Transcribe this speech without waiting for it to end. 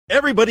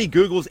Everybody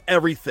Googles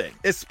everything,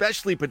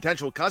 especially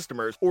potential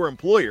customers or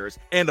employers,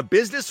 and a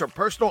business or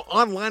personal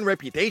online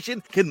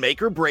reputation can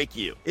make or break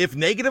you. If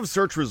negative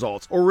search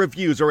results or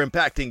reviews are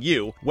impacting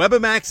you,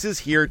 Webamax is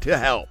here to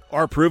help.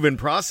 Our proven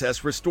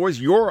process restores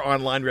your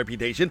online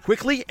reputation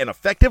quickly and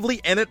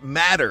effectively, and it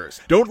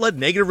matters. Don't let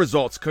negative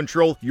results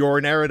control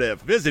your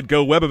narrative. Visit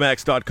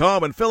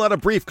GoWebamax.com and fill out a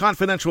brief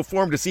confidential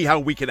form to see how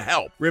we can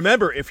help.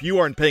 Remember, if you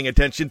aren't paying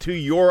attention to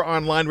your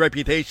online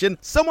reputation,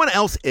 someone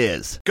else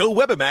is.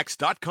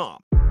 GoWebamax.com.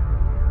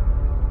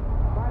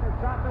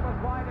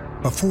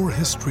 Before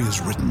history is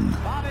written,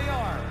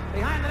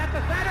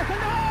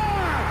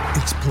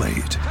 it's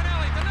played.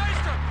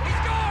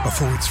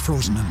 Before it's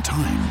frozen in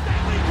time,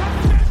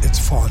 it's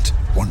fought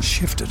one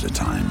shift at a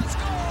time.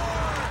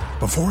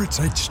 Before it's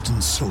etched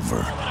in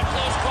silver,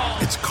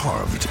 it's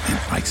carved in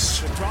ice.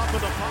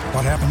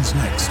 What happens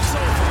next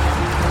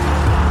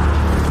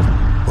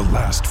will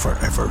last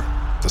forever.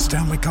 The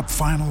Stanley Cup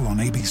Final on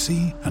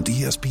ABC and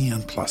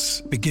ESPN Plus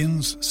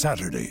begins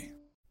Saturday.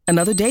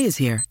 Another day is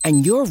here,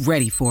 and you're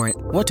ready for it.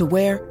 What to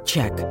wear?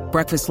 Check.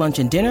 Breakfast, lunch,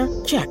 and dinner?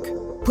 Check.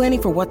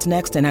 Planning for what's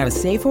next and how to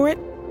save for it?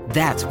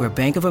 That's where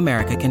Bank of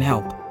America can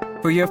help.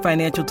 For your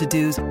financial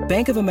to-dos,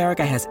 Bank of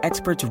America has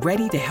experts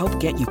ready to help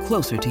get you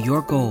closer to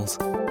your goals.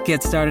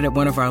 Get started at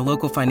one of our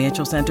local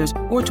financial centers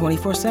or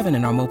 24/7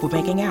 in our mobile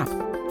banking app.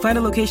 Find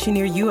a location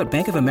near you at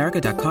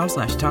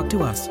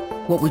bankofamerica.com/talktous.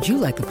 What would you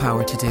like the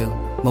power to do?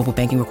 Mobile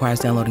banking requires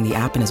downloading the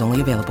app and is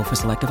only available for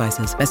select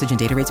devices. Message and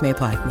data rates may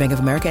apply. Bank of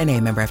America N.A.,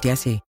 member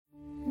FDIC.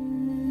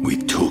 We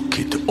took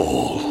it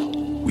all.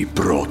 We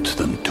brought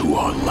them to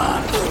our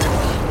land.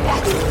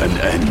 An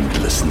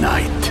endless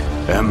night,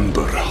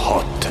 ember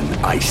hot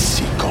and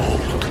icy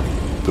cold.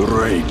 The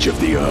rage of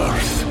the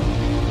earth.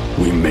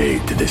 We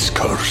made this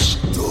curse.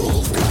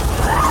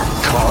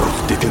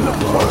 Carved it in the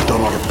blood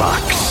on our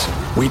backs.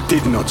 We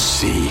did not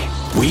see.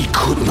 We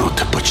could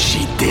not, but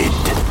she did.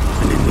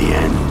 And in the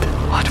end...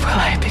 What will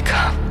I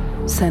become?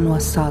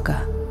 Senua's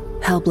Saga.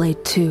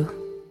 Hellblade 2.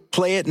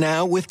 Play it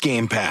now with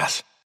Game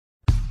Pass.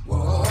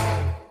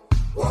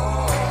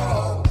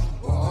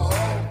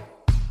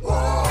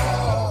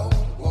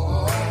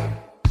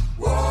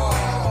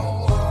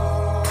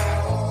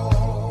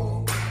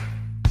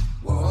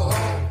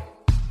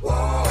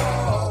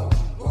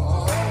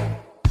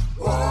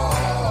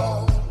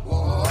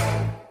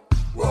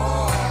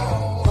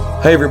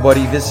 Hey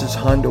everybody, this is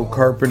Hondo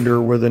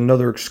Carpenter with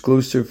another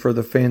exclusive for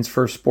the Fans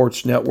First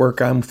Sports Network.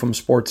 I'm from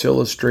Sports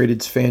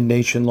Illustrated's Fan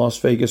Nation Las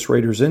Vegas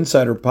Raiders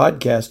Insider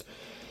Podcast.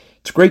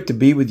 It's great to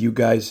be with you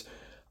guys.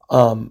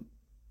 It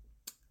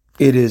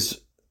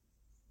is,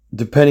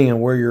 depending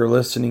on where you're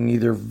listening,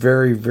 either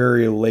very,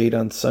 very late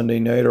on Sunday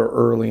night or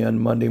early on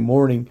Monday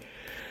morning.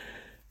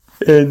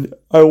 And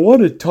I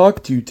want to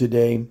talk to you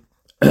today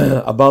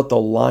about the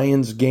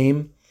Lions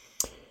game.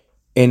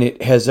 And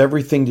it has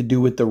everything to do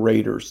with the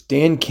Raiders.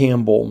 Dan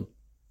Campbell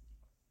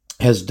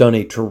has done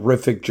a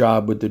terrific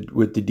job with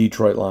the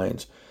Detroit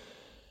Lions.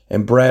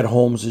 And Brad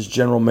Holmes, as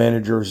general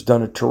manager, has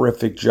done a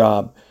terrific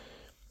job.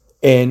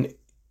 And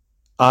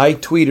I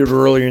tweeted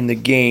earlier in the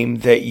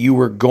game that you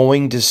were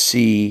going to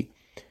see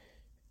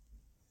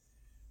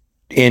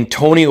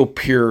Antonio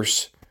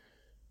Pierce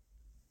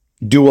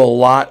do a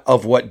lot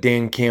of what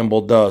Dan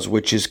Campbell does,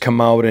 which is come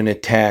out and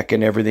attack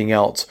and everything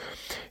else.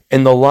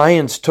 And the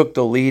Lions took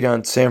the lead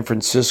on San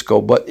Francisco.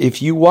 But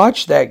if you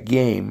watch that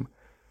game,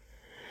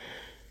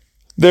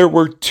 there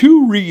were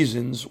two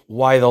reasons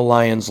why the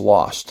Lions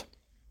lost.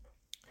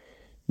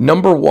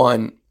 Number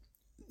one,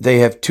 they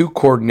have two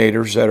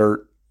coordinators that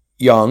are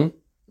young,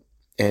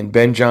 and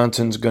Ben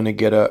Johnson's going to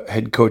get a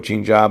head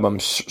coaching job, I'm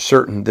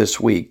certain, this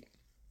week.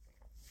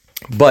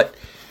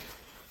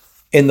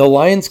 And the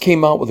Lions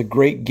came out with a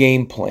great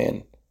game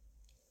plan,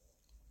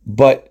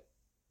 but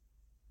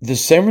the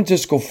San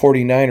Francisco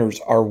 49ers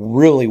are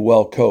really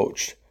well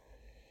coached.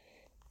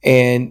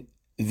 And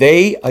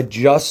they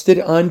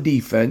adjusted on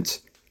defense.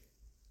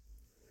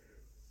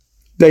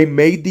 They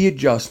made the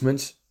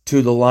adjustments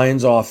to the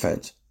Lions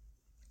offense.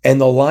 And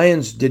the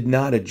Lions did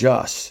not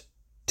adjust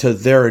to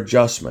their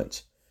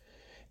adjustments.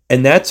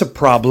 And that's a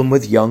problem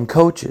with young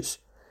coaches.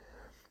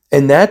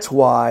 And that's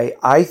why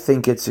I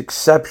think it's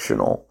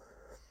exceptional,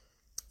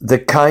 the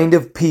kind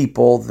of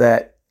people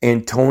that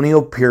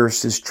Antonio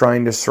Pierce is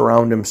trying to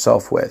surround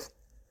himself with.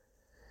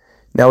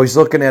 Now he's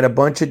looking at a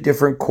bunch of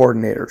different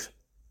coordinators.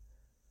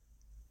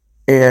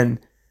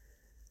 And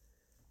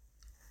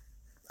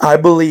I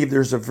believe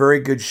there's a very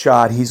good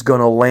shot he's going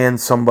to land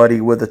somebody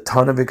with a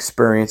ton of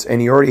experience. And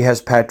he already has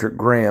Patrick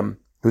Graham,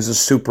 who's a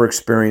super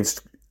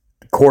experienced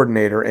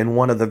coordinator and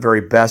one of the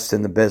very best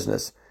in the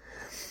business.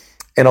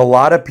 And a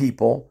lot of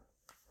people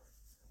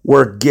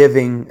were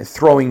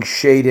throwing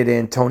shade at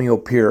Antonio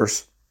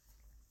Pierce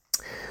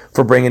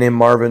for bringing in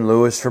Marvin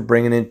Lewis, for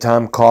bringing in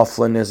Tom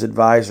Coughlin as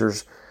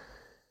advisors.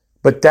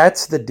 But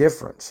that's the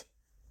difference.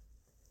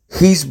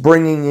 He's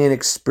bringing in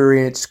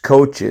experienced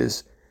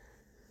coaches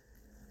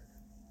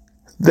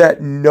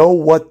that know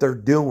what they're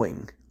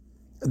doing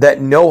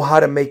that know how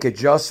to make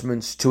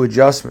adjustments to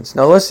adjustments.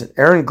 Now listen,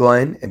 Aaron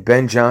Glenn and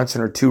Ben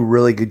Johnson are two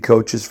really good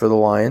coaches for the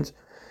Lions.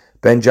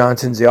 Ben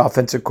Johnson's the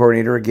offensive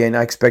coordinator. Again,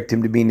 I expect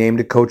him to be named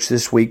a coach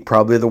this week,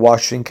 probably the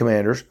Washington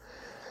Commanders.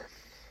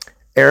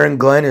 Aaron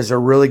Glenn is a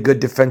really good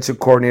defensive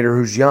coordinator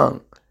who's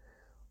young.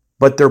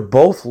 But they're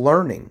both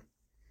learning.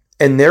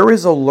 And there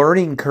is a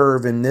learning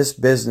curve in this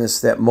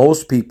business that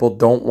most people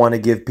don't want to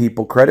give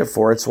people credit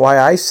for. It's why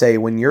I say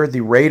when you're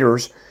the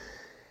Raiders,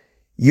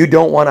 you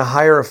don't want to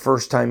hire a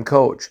first-time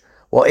coach.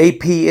 Well,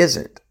 AP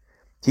isn't.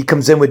 He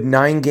comes in with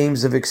 9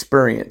 games of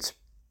experience.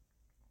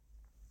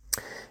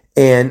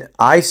 And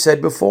I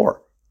said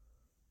before,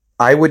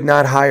 I would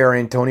not hire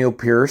Antonio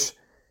Pierce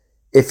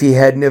if he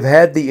hadn't have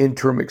had the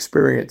interim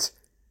experience.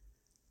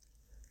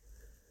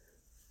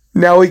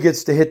 Now he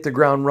gets to hit the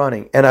ground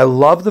running. And I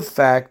love the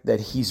fact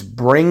that he's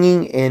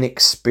bringing in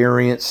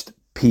experienced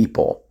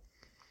people.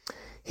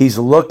 He's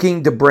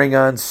looking to bring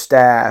on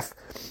staff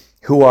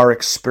who are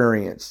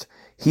experienced.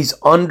 He's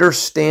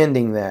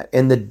understanding that.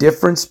 And the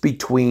difference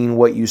between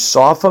what you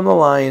saw from the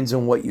Lions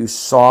and what you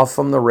saw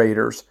from the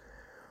Raiders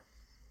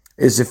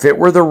is if it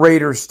were the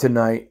Raiders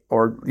tonight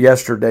or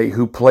yesterday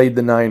who played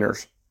the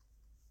Niners,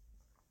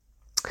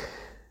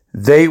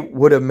 they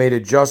would have made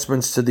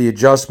adjustments to the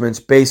adjustments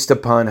based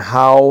upon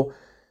how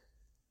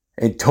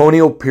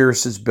Antonio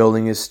Pierce is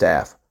building his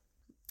staff.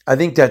 I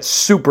think that's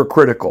super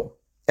critical.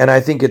 And I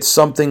think it's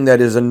something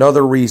that is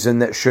another reason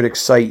that should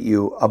excite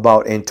you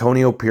about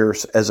Antonio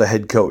Pierce as a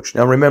head coach.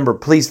 Now remember,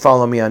 please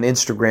follow me on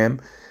Instagram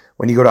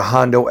when you go to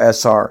Hondo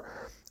SR.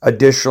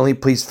 Additionally,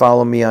 please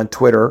follow me on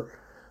Twitter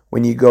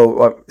when you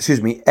go,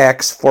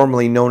 X,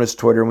 formerly known as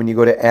Twitter, when you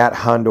go to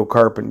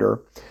 @HondoCarpenter.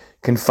 You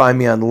can find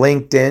me on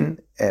LinkedIn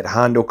at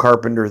Hondo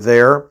Carpenter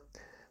there,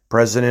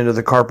 president of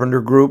the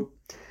Carpenter Group.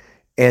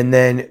 And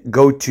then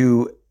go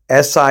to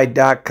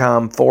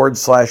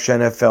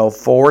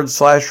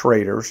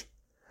si.com/NFL/Raiders.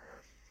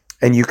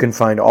 And you can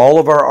find all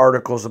of our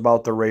articles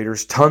about the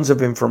Raiders, tons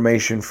of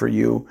information for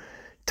you,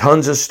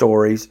 tons of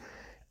stories.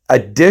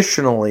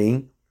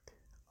 Additionally,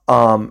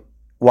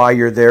 while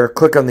you're there,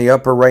 click on the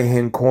upper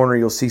right-hand corner.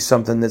 You'll see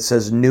something that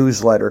says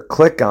newsletter.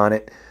 Click on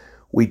it.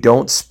 We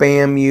don't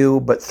spam you,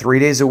 but 3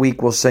 days a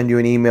week we'll send you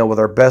an email with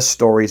our best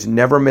stories.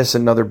 Never miss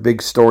another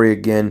big story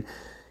again.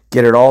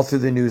 Get it all through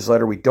the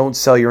newsletter. We don't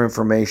sell your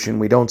information.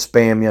 We don't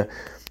spam you.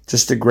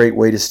 Just a great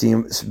way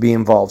to be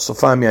involved. So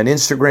find me on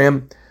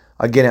Instagram.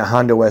 Again, at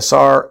Hondo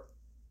SR,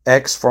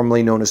 X,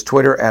 formerly known as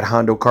Twitter, at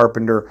Hondo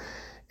Carpenter,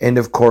 and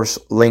of course,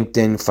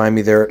 LinkedIn. Find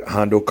me there at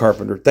Hondo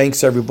Carpenter.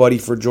 Thanks, everybody,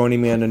 for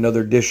joining me on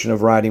another edition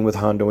of Riding with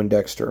Hondo and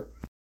Dexter.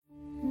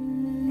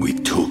 We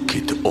took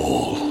it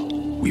all.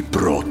 We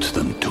brought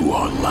them to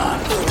our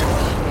land.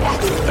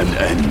 An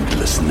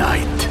endless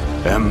night,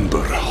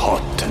 ember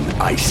hot and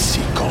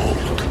icy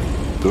cold.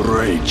 The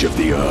rage of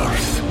the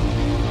earth.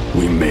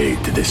 We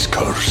made this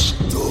curse.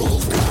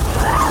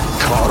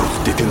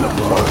 Carved it in the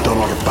blood on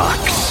our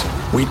backs.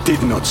 We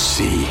did not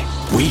see.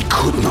 We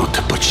could not,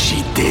 but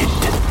she did.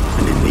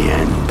 And in the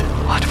end...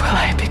 What will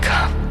I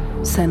become?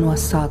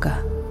 Senua's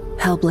Saga.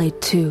 Hellblade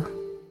 2.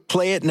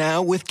 Play it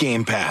now with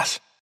Game Pass.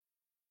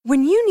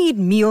 When you need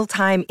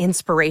mealtime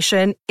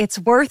inspiration, it's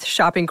worth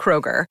shopping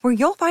Kroger, where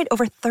you'll find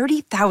over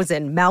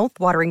 30,000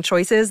 mouth-watering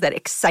choices that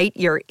excite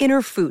your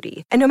inner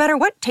foodie. And no matter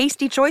what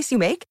tasty choice you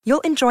make,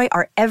 you'll enjoy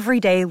our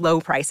everyday low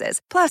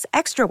prices, plus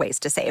extra ways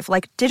to save,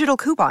 like digital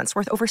coupons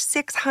worth over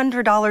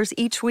 $600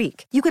 each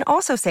week. You can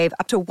also save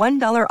up to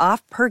 $1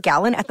 off per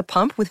gallon at the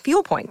pump with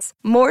fuel points.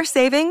 More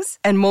savings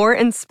and more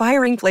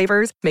inspiring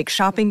flavors make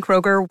shopping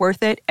Kroger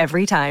worth it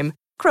every time.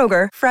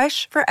 Kroger,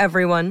 fresh for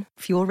everyone.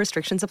 Fuel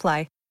restrictions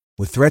apply.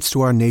 With threats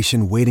to our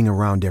nation waiting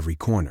around every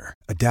corner,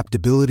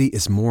 adaptability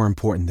is more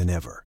important than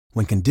ever.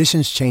 When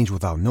conditions change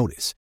without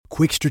notice,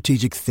 quick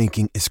strategic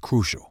thinking is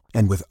crucial.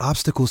 And with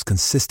obstacles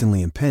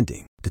consistently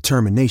impending,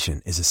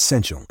 determination is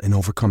essential in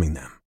overcoming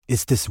them.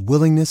 It's this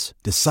willingness,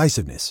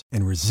 decisiveness,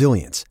 and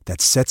resilience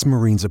that sets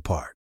Marines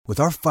apart. With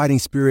our fighting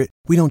spirit,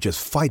 we don't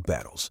just fight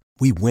battles,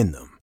 we win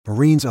them.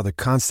 Marines are the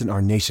constant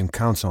our nation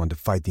counts on to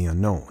fight the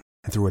unknown.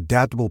 And through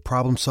adaptable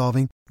problem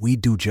solving, we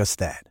do just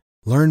that.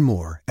 Learn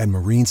more at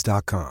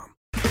marines.com.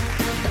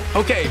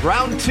 Okay,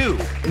 round 2.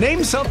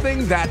 Name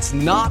something that's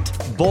not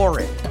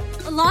boring.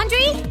 A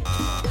laundry?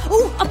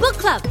 Ooh, a book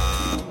club.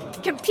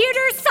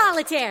 Computer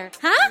solitaire,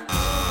 huh?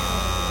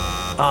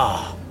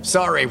 Ah,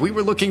 sorry, we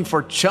were looking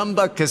for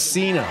Chumba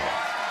Casino.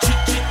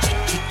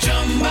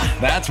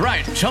 That's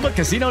right,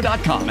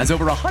 ChumbaCasino.com has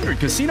over 100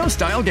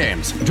 casino-style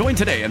games. Join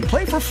today and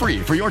play for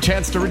free for your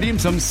chance to redeem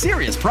some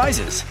serious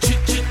prizes.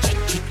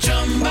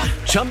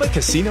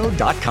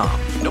 ChumbaCasino.com.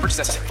 No purchase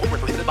necessary. Void where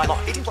prohibited by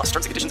law. 18+ terms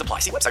and conditions apply.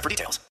 See website for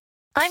details.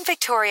 I'm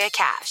Victoria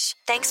Cash.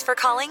 Thanks for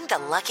calling the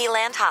Lucky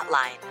Land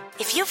Hotline.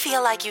 If you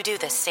feel like you do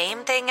the same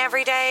thing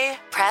every day,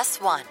 press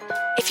 1.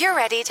 If you're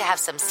ready to have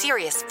some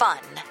serious fun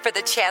for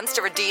the chance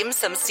to redeem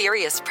some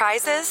serious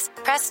prizes,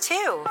 press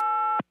 2.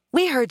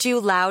 We heard you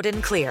loud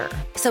and clear.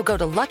 So go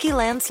to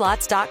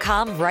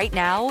LuckyLandSlots.com right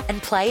now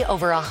and play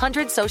over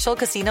 100 social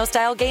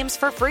casino-style games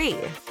for free.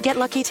 Get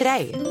lucky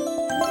today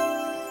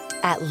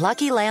at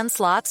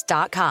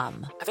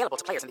LuckyLandSlots.com. Available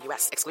to players in the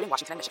U.S., excluding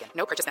Washington and Michigan.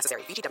 No purchase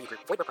necessary. VGW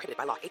Group. Void where prohibited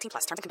by law. 18+.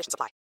 Terms and conditions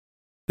apply.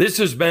 This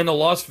has been a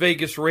Las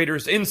Vegas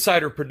Raiders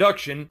Insider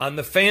production on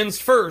the Fans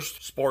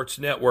First Sports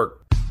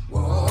Network.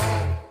 Whoa,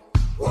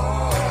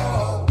 whoa.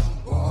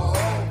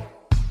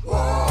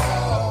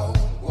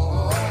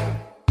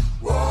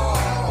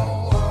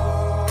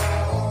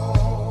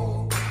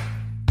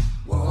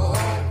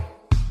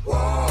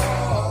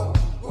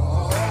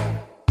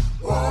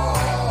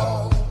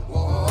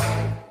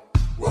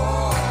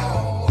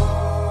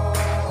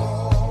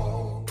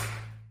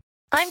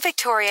 I'm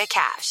Victoria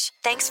Cash.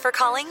 Thanks for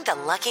calling the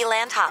Lucky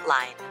Land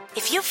Hotline.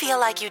 If you feel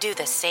like you do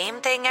the same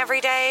thing every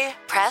day,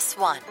 press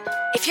 1.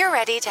 If you're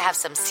ready to have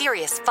some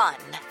serious fun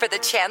for the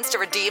chance to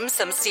redeem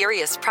some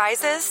serious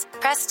prizes,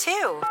 press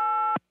 2.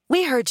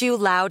 We heard you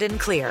loud and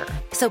clear.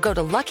 So go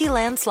to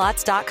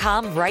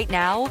LuckyLandSlots.com right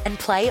now and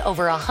play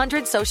over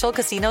 100 social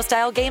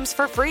casino-style games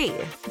for free.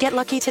 Get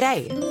lucky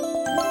today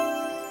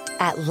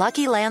at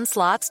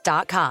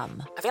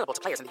LuckyLandSlots.com. Available to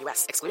players in the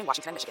U.S., excluding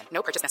Washington and Michigan.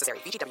 No purchase necessary.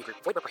 VGW Group.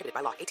 Void where prohibited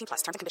by law. 18+.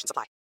 Terms and conditions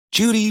apply.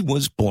 Judy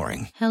was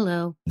boring.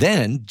 Hello.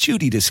 Then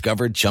Judy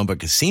discovered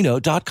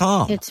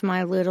ChumbaCasino.com. It's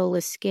my little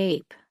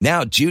escape.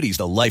 Now Judy's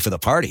the life of the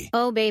party.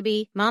 Oh,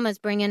 baby, mama's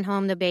bringing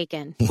home the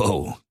bacon.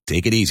 Whoa,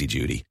 take it easy,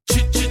 Judy.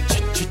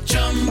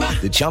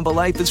 The Chumba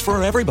life is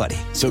for everybody.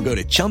 So go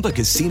to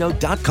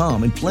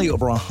ChumbaCasino.com and play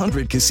over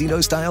 100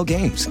 casino-style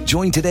games.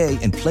 Join today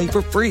and play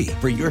for free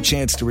for your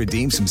chance to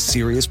redeem some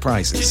serious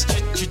prizes.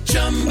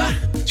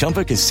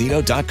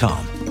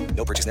 ChumbaCasino.com.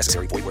 No purchase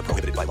necessary. Void where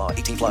prohibited by law.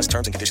 18+.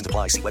 Terms and conditions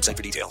apply. See website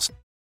for details.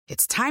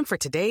 It's time for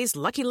today's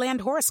Lucky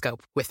Land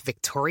horoscope with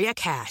Victoria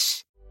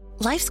Cash.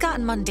 Life's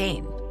gotten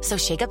mundane, so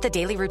shake up the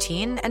daily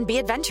routine and be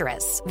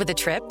adventurous with a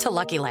trip to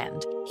Lucky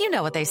Land. You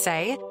know what they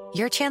say.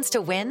 Your chance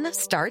to win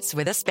starts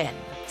with a spin.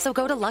 So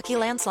go to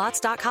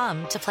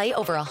LuckyLandSlots.com to play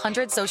over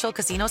 100 social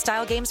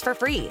casino-style games for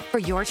free for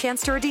your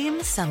chance to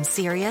redeem some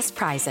serious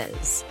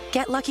prizes.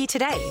 Get lucky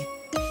today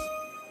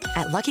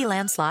at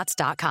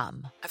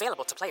LuckyLandSlots.com.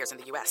 Available to players in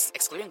the U.S.,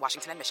 excluding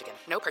Washington and Michigan.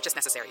 No purchase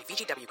necessary.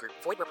 VGW Group.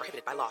 Void where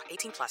prohibited by law.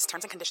 18+.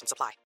 Terms and conditions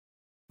apply.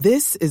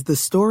 This is the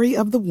story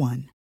of the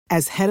one.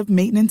 As head of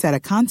maintenance at a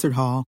concert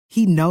hall,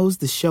 he knows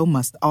the show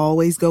must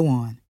always go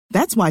on.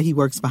 That's why he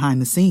works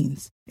behind the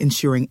scenes,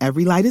 ensuring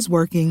every light is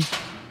working,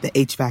 the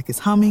HVAC is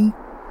humming,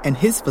 and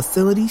his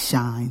facility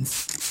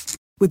shines.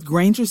 With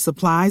Grainger's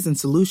supplies and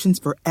solutions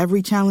for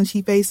every challenge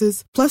he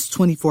faces, plus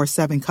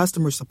 24/7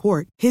 customer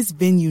support, his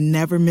venue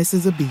never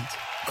misses a beat.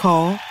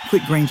 Call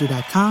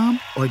quickgrainger.com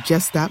or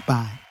just stop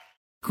by.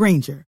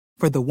 Grainger,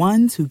 for the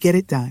ones who get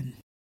it done.